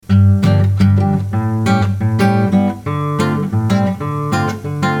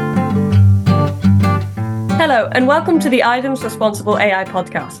and welcome to the Items Responsible AI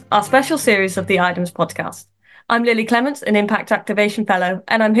podcast, our special series of the Items podcast. I'm Lily Clements, an Impact Activation Fellow,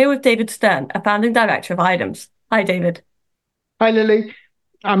 and I'm here with David Stern, a founding director of Items. Hi, David. Hi, Lily.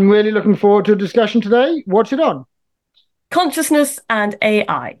 I'm really looking forward to a discussion today. What's it on? Consciousness and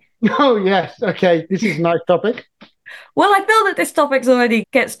AI. Oh, yes. Okay, this is a nice topic. Well, I feel that this topic already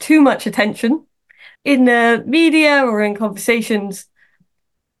gets too much attention in the media or in conversations,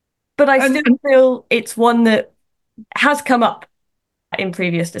 but I still feel it's one that has come up in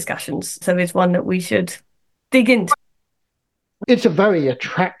previous discussions, so it's one that we should dig into. It's a very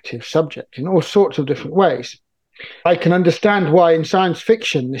attractive subject in all sorts of different ways. I can understand why in science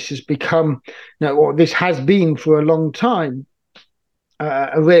fiction this has become, or this has been for a long time,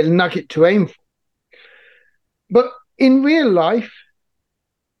 a real nugget to aim for. But in real life,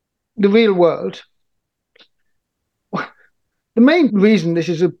 the real world, the main reason this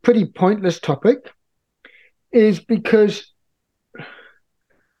is a pretty pointless topic is because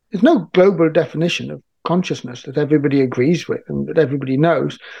there's no global definition of consciousness that everybody agrees with and that everybody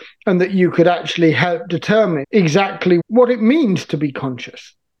knows, and that you could actually help determine exactly what it means to be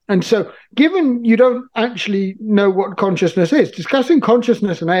conscious. And so, given you don't actually know what consciousness is, discussing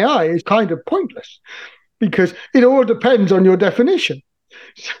consciousness and AI is kind of pointless because it all depends on your definition.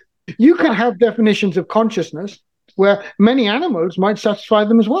 You can have definitions of consciousness where many animals might satisfy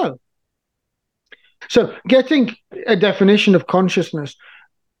them as well. So getting a definition of consciousness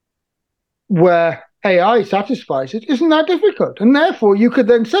where AI satisfies it isn't that difficult. And therefore, you could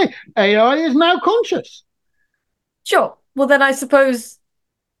then say AI is now conscious. Sure. Well, then I suppose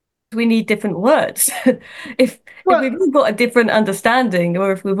we need different words. If we've all got a different understanding,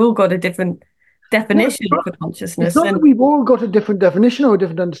 or if we've all got a different definition for consciousness. It's not that we've all got a different definition or a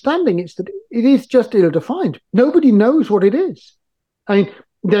different understanding. It's that it is just ill-defined. Nobody knows what it is. I mean,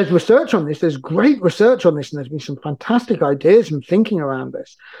 there's research on this. There's great research on this, and there's been some fantastic ideas and thinking around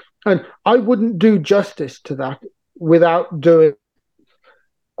this. And I wouldn't do justice to that without doing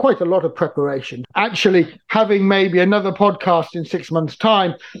quite a lot of preparation. Actually, having maybe another podcast in 6 months'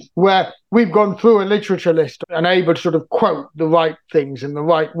 time where we've gone through a literature list and able to sort of quote the right things in the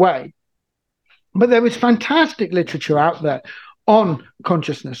right way. But there is fantastic literature out there on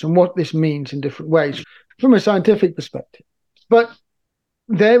consciousness and what this means in different ways from a scientific perspective. But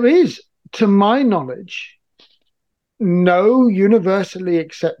there is, to my knowledge, no universally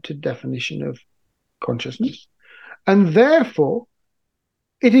accepted definition of consciousness. And therefore,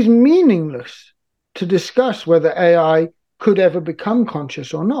 it is meaningless to discuss whether AI could ever become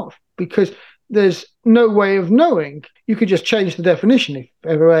conscious or not, because there's no way of knowing. You could just change the definition if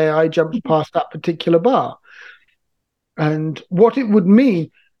ever AI jumps past that particular bar. And what it would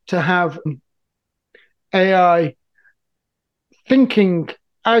mean to have AI thinking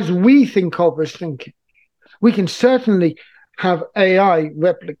as we think of as thinking. We can certainly have AI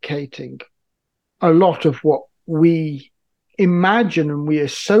replicating a lot of what we imagine and we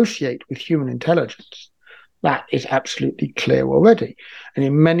associate with human intelligence. That is absolutely clear already. And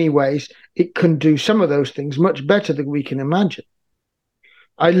in many ways, it can do some of those things much better than we can imagine.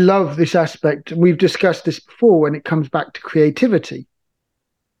 I love this aspect. We've discussed this before when it comes back to creativity.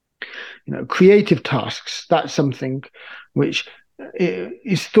 Creative tasks, that's something which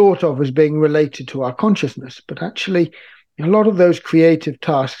is thought of as being related to our consciousness. But actually, a lot of those creative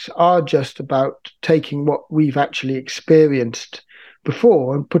tasks are just about taking what we've actually experienced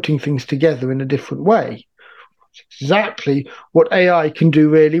before and putting things together in a different way. It's exactly what AI can do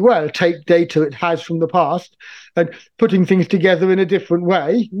really well. Take data it has from the past and putting things together in a different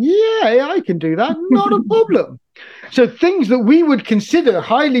way. Yeah, AI can do that. Not a problem. So things that we would consider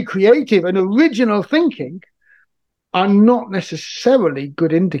highly creative and original thinking are not necessarily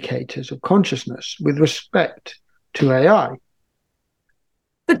good indicators of consciousness with respect to AI.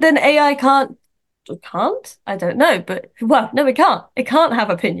 But then AI can't? I don't know. But, no, it can't. It can't have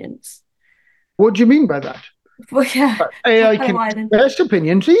opinions. What do you mean by that? Well, yeah. AI can express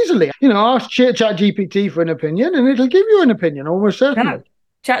opinions easily. Ask ChatGPT for an opinion and it'll give you an opinion, almost certainly. No.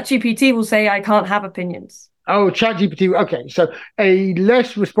 ChatGPT will say, I can't have opinions. Oh, ChatGPT. Okay, so a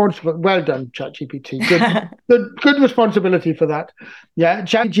less responsible. Well done, ChatGPT. Good responsibility for that. Yeah,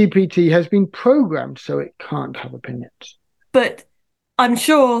 ChatGPT has been programmed so it can't have opinions. But I'm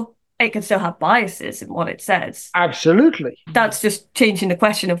sure it can still have biases in what it says. Absolutely. That's just changing the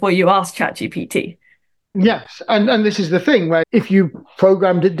question of what you ask ChatGPT. Yes, and this is the thing where if you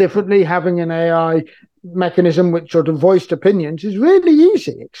programmed it differently, having an AI mechanism which sort of voiced opinions is really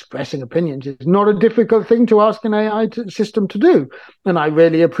easy. Expressing opinions is not a difficult thing to ask an AI system to do. And I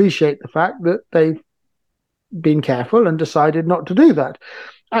really appreciate the fact that they've been careful and decided not to do that.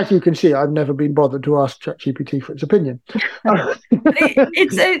 As you can see, I've never been bothered to ask ChatGPT for its opinion.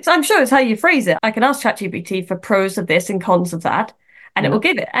 It's I'm sure it's how you phrase it. I can ask ChatGPT for pros of this and cons of that, and it will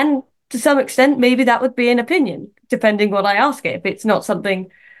give it. And to some extent, maybe that would be an opinion, depending what I ask it. If it's not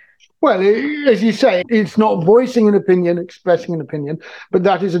something. Well, as you say, it's not voicing an opinion, expressing an opinion, but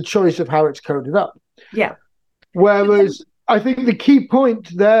that is a choice of how it's coded up. Yeah. Whereas I think the key point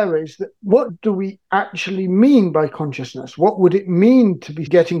there is that what do we actually mean by consciousness? What would it mean to be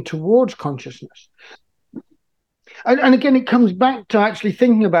getting towards consciousness? And again, it comes back to actually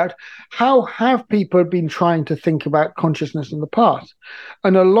thinking about how have people been trying to think about consciousness in the past?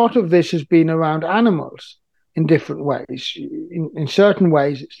 And a lot of this has been around animals in different ways. In certain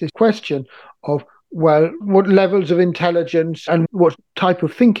ways, it's this question of, well, what levels of intelligence and what type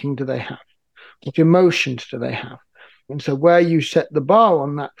of thinking do they have? What emotions do they have? And so where you set the bar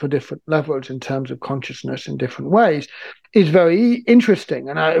on that for different levels in terms of consciousness in different ways is very interesting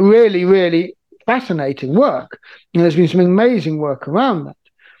and really, really fascinating work. And there's been some amazing work around that.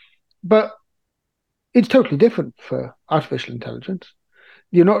 But it's totally different for artificial intelligence.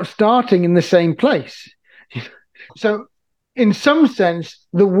 You're not starting in the same place. So in some sense,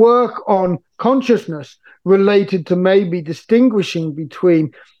 the work on consciousness related to maybe distinguishing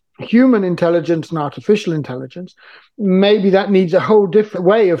between human intelligence and artificial intelligence, maybe that needs a whole different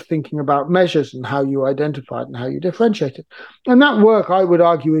way of thinking about measures and how you identify it and how you differentiate it. And that work, I would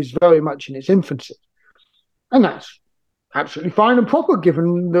argue, is very much in its infancy. And that's absolutely fine and proper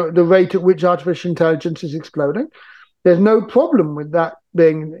given the rate at which artificial intelligence is exploding. There's no problem with that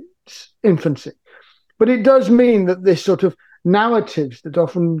being in its infancy. But it does mean that this sort of narratives that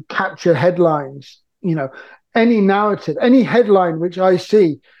often capture headlines, any narrative, any headline which I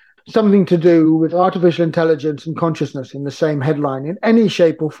see something to do with artificial intelligence and consciousness in the same headline in any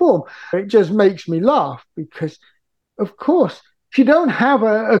shape or form, it just makes me laugh because, of course, if you don't have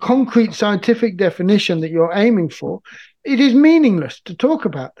a concrete scientific definition that you're aiming for, it is meaningless to talk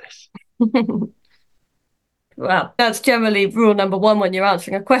about this. Well, that's generally rule number one when you're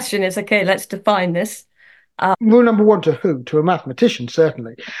answering a question is, okay, let's define this. Rule number one to who? To a mathematician,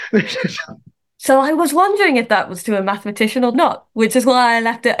 certainly. So I was wondering if that was to a mathematician or not, which is why I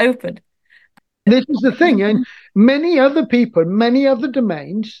left it open. This is the thing. And many other people, many other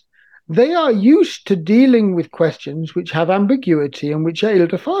domains, they are used to dealing with questions which have ambiguity and which are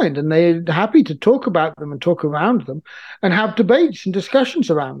ill-defined. And they're happy to talk about them and talk around them and have debates and discussions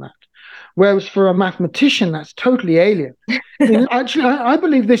around that. Whereas for a mathematician, that's totally alien. Actually, I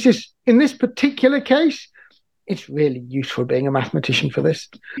believe this is, in this particular case, it's really useful being a mathematician for this.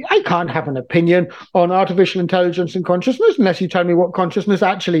 I can't have an opinion on artificial intelligence and consciousness unless you tell me what consciousness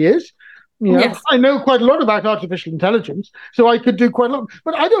actually is. Yes. I know quite a lot about artificial intelligence, so I could do quite a lot,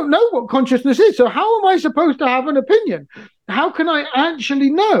 but I don't know what consciousness is. So how am I supposed to have an opinion? How can I actually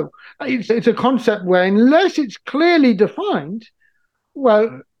know? It's a concept where unless it's clearly defined,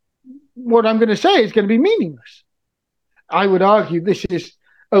 well, what I'm going to say is going to be meaningless. I would argue this is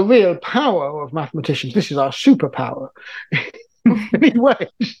a real power of mathematicians. This is our superpower in many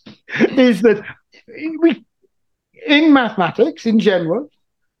ways, is that in mathematics in general,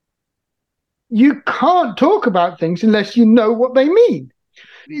 you can't talk about things unless you know what they mean.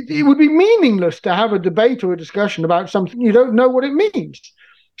 It would be meaningless to have a debate or a discussion about something you don't know what it means.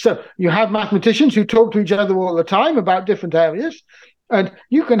 So you have mathematicians who talk to each other all the time about different areas, and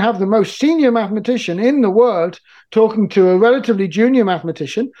you can have the most senior mathematician in the world talking to a relatively junior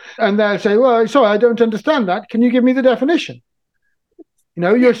mathematician, and they'll say, well, sorry, I don't understand that. Can you give me the definition?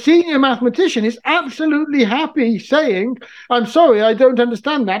 Your senior mathematician is absolutely happy saying, I'm sorry, I don't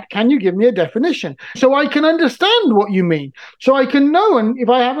understand that. Can you give me a definition? So I can understand what you mean. So I can know if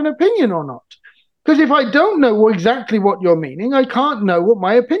I have an opinion or not. Because if I don't know exactly what you're meaning, I can't know what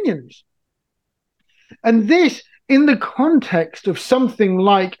my opinion is. And this, in the context of something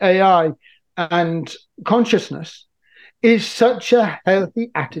like AI and consciousness, is such a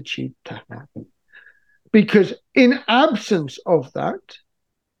healthy attitude to have. Because in absence of that,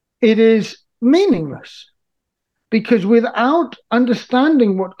 it is meaningless. Because without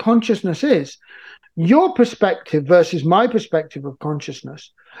understanding what consciousness is, your perspective versus my perspective of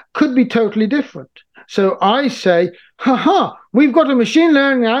consciousness could be totally different. So I say, we've got a machine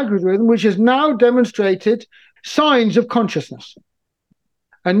learning algorithm which has now demonstrated signs of consciousness.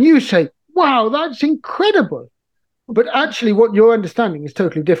 And you say, wow, that's incredible. But actually what you're understanding is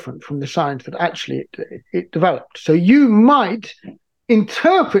totally different from the science that actually it developed. So you might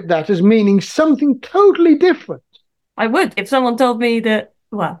interpret that as meaning something totally different. I would, if someone told me that,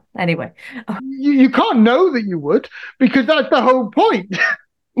 well, anyway. You can't know that you would, because that's the whole point.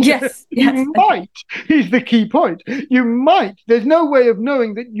 Yes, yes. You might, is the key point. You might. There's no way of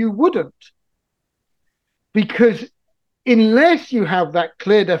knowing that you wouldn't, because unless you have that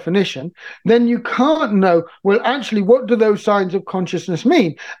clear definition, then you can't know, well, actually, what do those signs of consciousness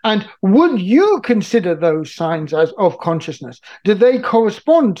mean? And would you consider those signs as of consciousness? Do they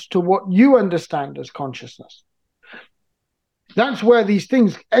correspond to what you understand as consciousness? That's where these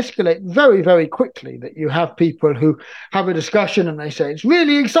things escalate very, very quickly, that you have people who have a discussion and they say, it's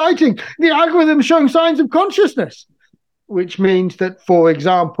really exciting. The algorithm is showing signs of consciousness, which means that, for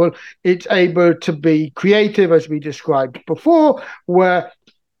example, it's able to be creative, as we described before, where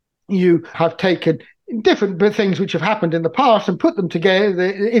you have taken different things which have happened in the past and put them together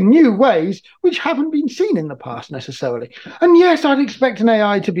in new ways which haven't been seen in the past necessarily. And yes, I'd expect an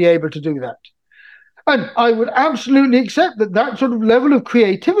AI to be able to do that. And I would absolutely accept that that sort of level of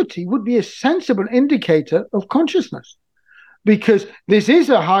creativity would be a sensible indicator of consciousness, because this is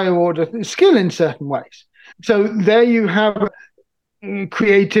a higher order skill in certain ways. So there you have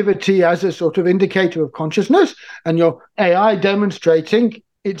creativity as a sort of indicator of consciousness, and your AI demonstrating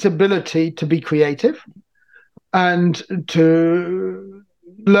its ability to be creative and to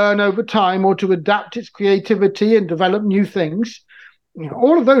learn over time, or to adapt its creativity and develop new things.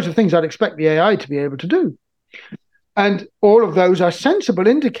 All of those are things I'd expect the AI to be able to do. And all of those are sensible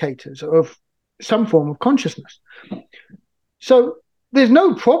indicators of some form of consciousness. So there's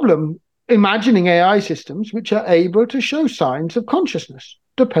no problem imagining AI systems which are able to show signs of consciousness,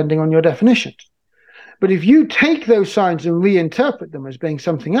 depending on your definitions. But if you take those signs and reinterpret them as being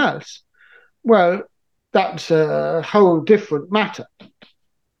something else, well, that's a whole different matter.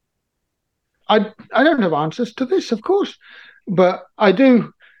 I don't have answers to this, of course, but I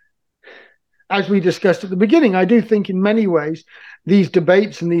do, as we discussed at the beginning, I do think in many ways these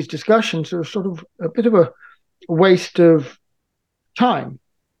debates and these discussions are sort of a bit of a waste of time.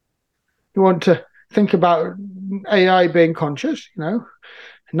 You want to think about AI being conscious,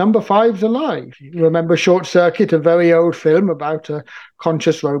 number 5's alive. You remember Short Circuit, a very old film about a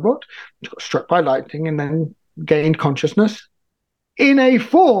conscious robot which got struck by lightning and then gained consciousness in a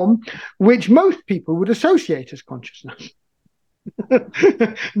form which most people would associate as consciousness.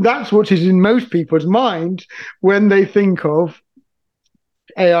 That's what is in most people's mind when they think of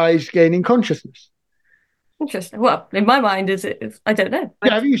AIs gaining consciousness. Interesting. Well, in my mind, I don't know.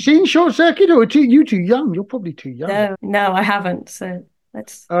 Have you seen Short Circuit, or are you too young? You're probably too young. No, I haven't. So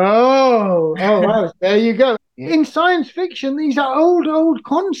let's. Oh, well, there you go. In science fiction, these are old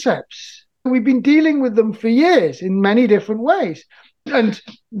concepts. We've been dealing with them for years in many different ways. And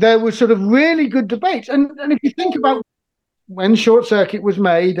there were sort of really good debates. And if you think about when Short Circuit was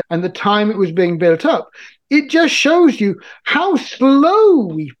made and the time it was being built up, it just shows you how slow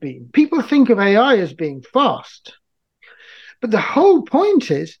we've been. People think of AI as being fast. But the whole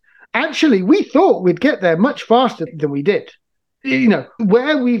point is, actually, we thought we'd get there much faster than we did.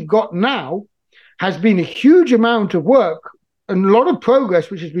 Where we've got now has been a huge amount of work and a lot of progress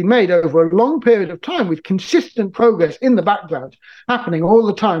which has been made over a long period of time, with consistent progress in the background happening all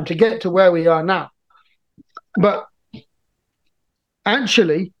the time to get to where we are now. But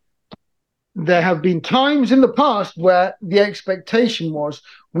actually, there have been times in the past where the expectation was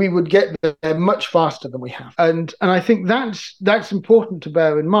we would get there much faster than we have. And I think that's important to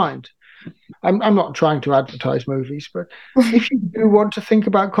bear in mind. I'm not trying to advertise movies, but if you do want to think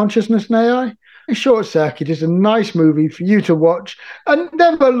about consciousness and AI, Short Circuit is a nice movie for you to watch. And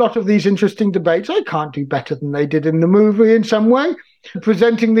there were a lot of these interesting debates. I can't do better than they did in the movie in some way,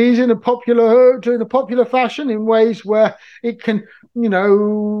 presenting these in a popular fashion, in ways where it can,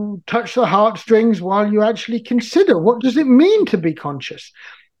 touch the heartstrings while you actually consider, what does it mean to be conscious?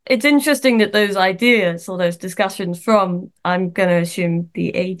 It's interesting that those ideas or those discussions from, I'm going to assume,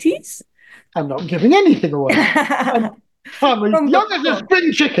 the 80s. I'm not giving anything away. I'm as young as a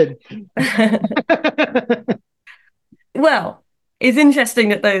spring chicken. Well, it's interesting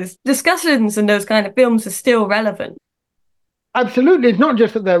that those discussions and those kind of films are still relevant. Absolutely. It's not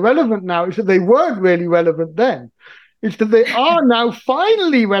just that they're relevant now, it's that they weren't really relevant then. It's that they are now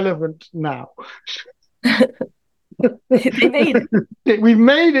finally relevant now. They made it. We've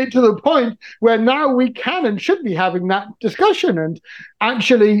made it to the point where now we can and should be having that discussion. And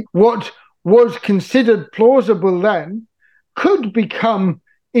actually, what was considered plausible then could become,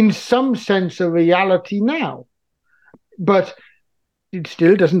 in some sense, a reality now. But it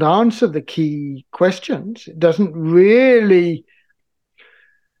still doesn't answer the key questions. It doesn't really,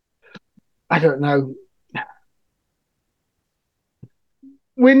 I don't know.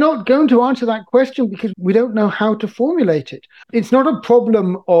 We're not going to answer that question because we don't know how to formulate it. It's not a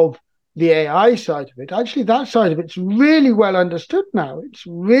problem of the AI side of it, actually that side of it's really well understood now. It's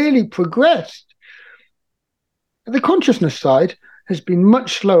really progressed. The consciousness side has been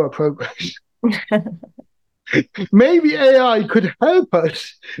much slower progress. Maybe AI could help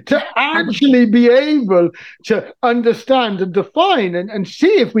us to actually be able to understand and define and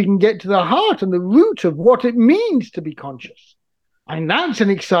see if we can get to the heart and the root of what it means to be conscious. And that's an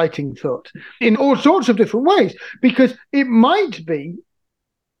exciting thought in all sorts of different ways, because it might be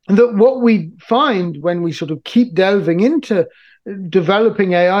that what we find when we sort of keep delving into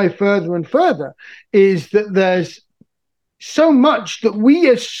developing AI further and further is that there's so much that we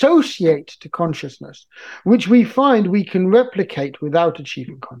associate to consciousness, which we find we can replicate without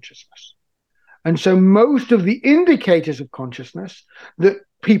achieving consciousness. And so most of the indicators of consciousness that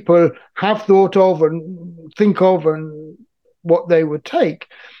people have thought of and think of and what they would take,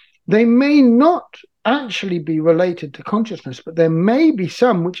 they may not actually be related to consciousness, but there may be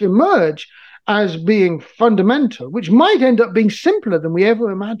some which emerge as being fundamental, which might end up being simpler than we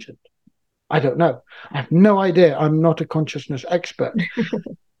ever imagined. I don't know. I have no idea. I'm not a consciousness expert.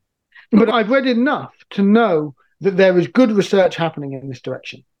 But I've read enough to know that there is good research happening in this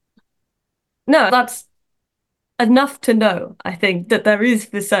direction. No, that's enough to know, I think, that there is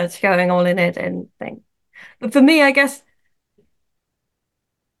research going on in it and things. But for me, I guess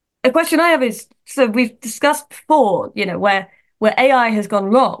a question I have is, so we've discussed before, where AI has gone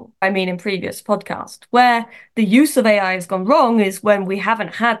wrong, I mean, in previous podcasts, where the use of AI has gone wrong is when we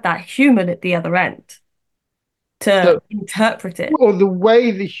haven't had that human at the other end to interpret it. Or the way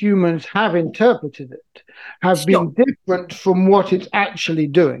the humans have interpreted it have been different from what it's actually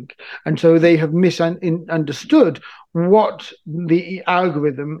doing. And so they have misunderstood what the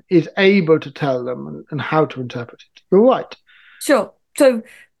algorithm is able to tell them and how to interpret it. You're right. Sure. So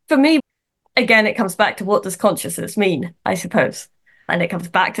for me, again, it comes back to what does consciousness mean, I suppose. And it comes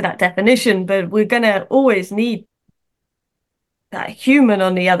back to that definition, but we're going to always need that human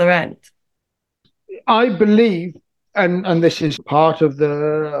on the other end. I believe, and this is part of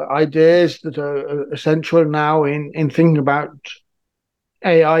the ideas that are essential now in thinking about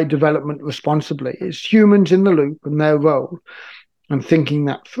AI development responsibly, is humans in the loop and their role, and thinking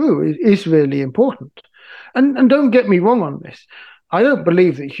that through is really important. And don't get me wrong on this. I don't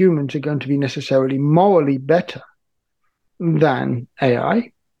believe that humans are going to be necessarily morally better than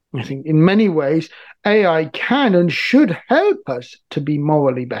AI. I think in many ways, AI can and should help us to be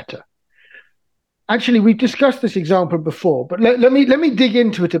morally better. Actually, we've discussed this example before, but let me dig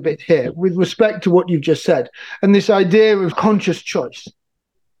into it a bit here with respect to what you've just said and this idea of conscious choice.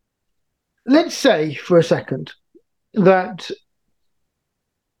 Let's say for a second that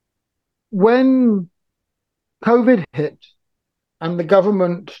when COVID hit, and the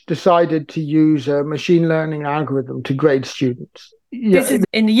government decided to use a machine learning algorithm to grade students. This is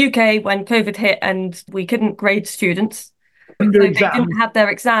in the UK when COVID hit and we couldn't grade students. So they didn't have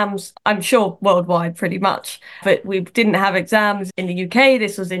their exams, I'm sure worldwide pretty much, but we didn't have exams in the UK.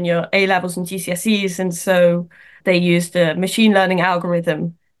 This was in your A-levels and GCSEs. And so they used a machine learning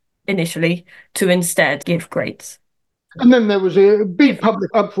algorithm initially to instead give grades. And then there was a big public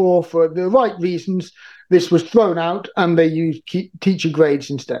uproar for the right reasons. This was thrown out and they used teacher grades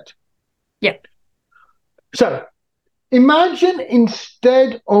instead. Yep. So imagine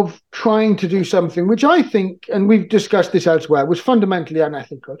instead of trying to do something which I think, and we've discussed this elsewhere, was fundamentally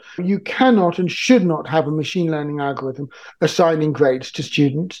unethical. You cannot and should not have a machine learning algorithm assigning grades to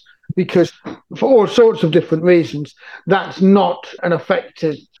students because for all sorts of different reasons, that's not an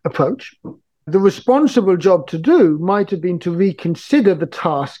effective approach. The responsible job to do might have been to reconsider the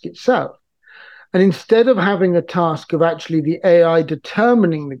task itself. And instead of having a task of actually the AI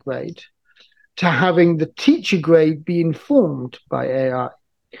determining the grade, to having the teacher grade be informed by AI,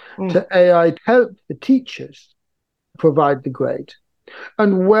 to AI help the teachers provide the grade.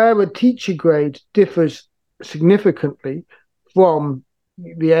 And where a teacher grade differs significantly from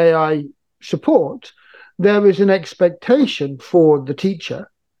the AI support, there is an expectation for the teacher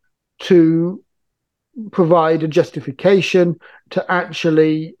to provide a justification, to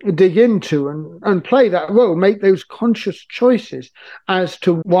actually dig into and play that role, make those conscious choices as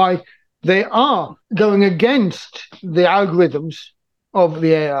to why they are going against the algorithms of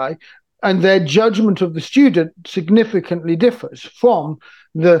the AI, and their judgment of the student significantly differs from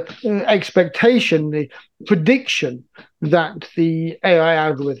the expectation, the prediction that the AI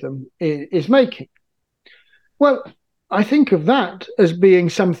algorithm is making. Well, I think of that as being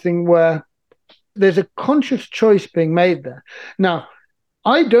something where there's a conscious choice being made there. Now,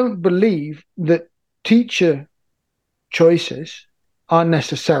 I don't believe that teacher choices are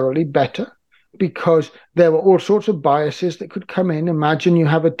necessarily better because there were all sorts of biases that could come in. Imagine you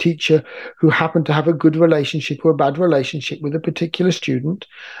have a teacher who happened to have a good relationship or a bad relationship with a particular student,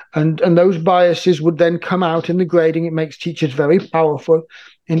 and those biases would then come out in the grading. It makes teachers very powerful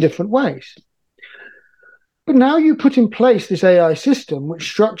in different ways. But now you put in place this AI system which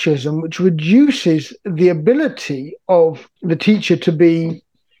structures and which reduces the ability of the teacher to be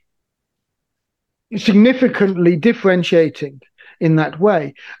significantly differentiating in that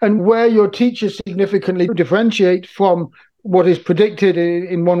way. And where your teachers significantly differentiate from what is predicted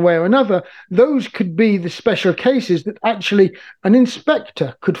in one way or another, those could be the special cases that actually an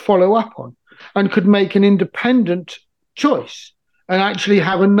inspector could follow up on and could make an independent choice and actually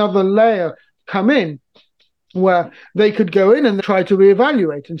have another layer come in where they could go in and try to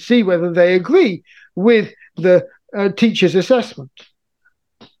reevaluate and see whether they agree with the teacher's assessment.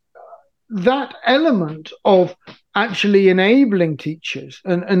 That element of actually enabling teachers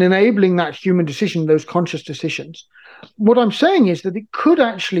and enabling that human decision, those conscious decisions, what I'm saying is that it could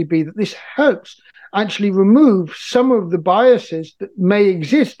actually be that this helps actually remove some of the biases that may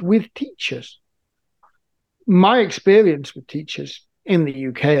exist with teachers. My experience with teachers in the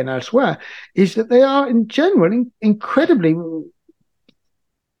UK and elsewhere is that they are in general incredibly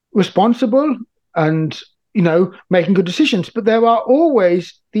responsible and making good decisions, but there are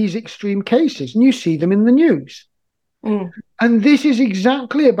always these extreme cases, and you see them in the news. And this is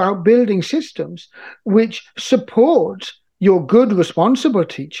exactly about building systems which support your good, responsible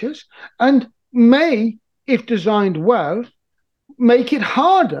teachers and may, if designed well, make it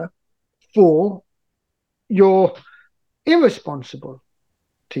harder for your irresponsible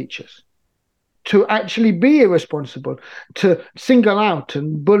teachers to actually be irresponsible, to single out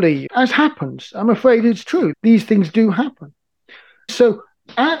and bully, as happens. I'm afraid it's true. These things do happen. So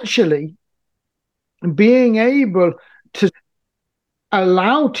actually being able to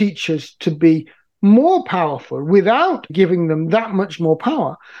allow teachers to be more powerful without giving them that much more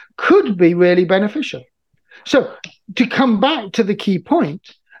power could be really beneficial. So to come back to the key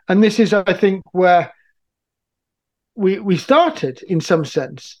point, and this is, I think, where we started in some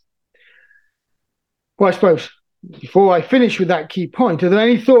sense. Well, I suppose before I finish with that key point, are there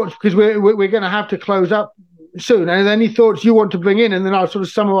any thoughts, because we're going to have to close up soon, are there any thoughts you want to bring in, and then I'll sort of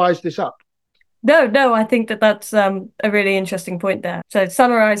summarize this up? No, I think that's a really interesting point there. So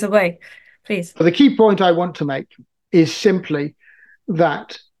summarize away, please. The key point I want to make is simply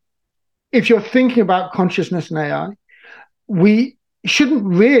that if you're thinking about consciousness and AI, we shouldn't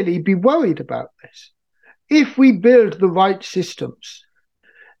really be worried about this. If we build the right systems,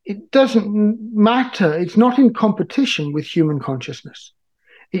 it doesn't matter. It's not in competition with human consciousness.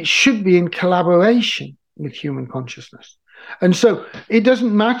 It should be in collaboration with human consciousness. And so it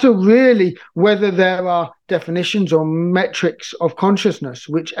doesn't matter really whether there are definitions or metrics of consciousness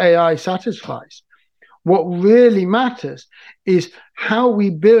which AI satisfies. What really matters is how we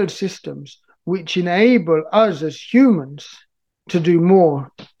build systems which enable us as humans to do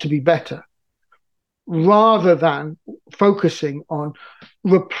more, to be better, rather than focusing on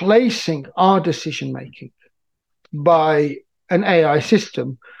replacing our decision-making by an AI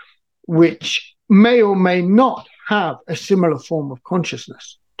system which may or may not have a similar form of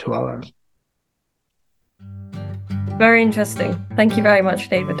consciousness to our own. Very interesting. Thank you very much,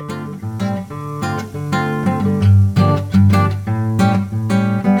 David.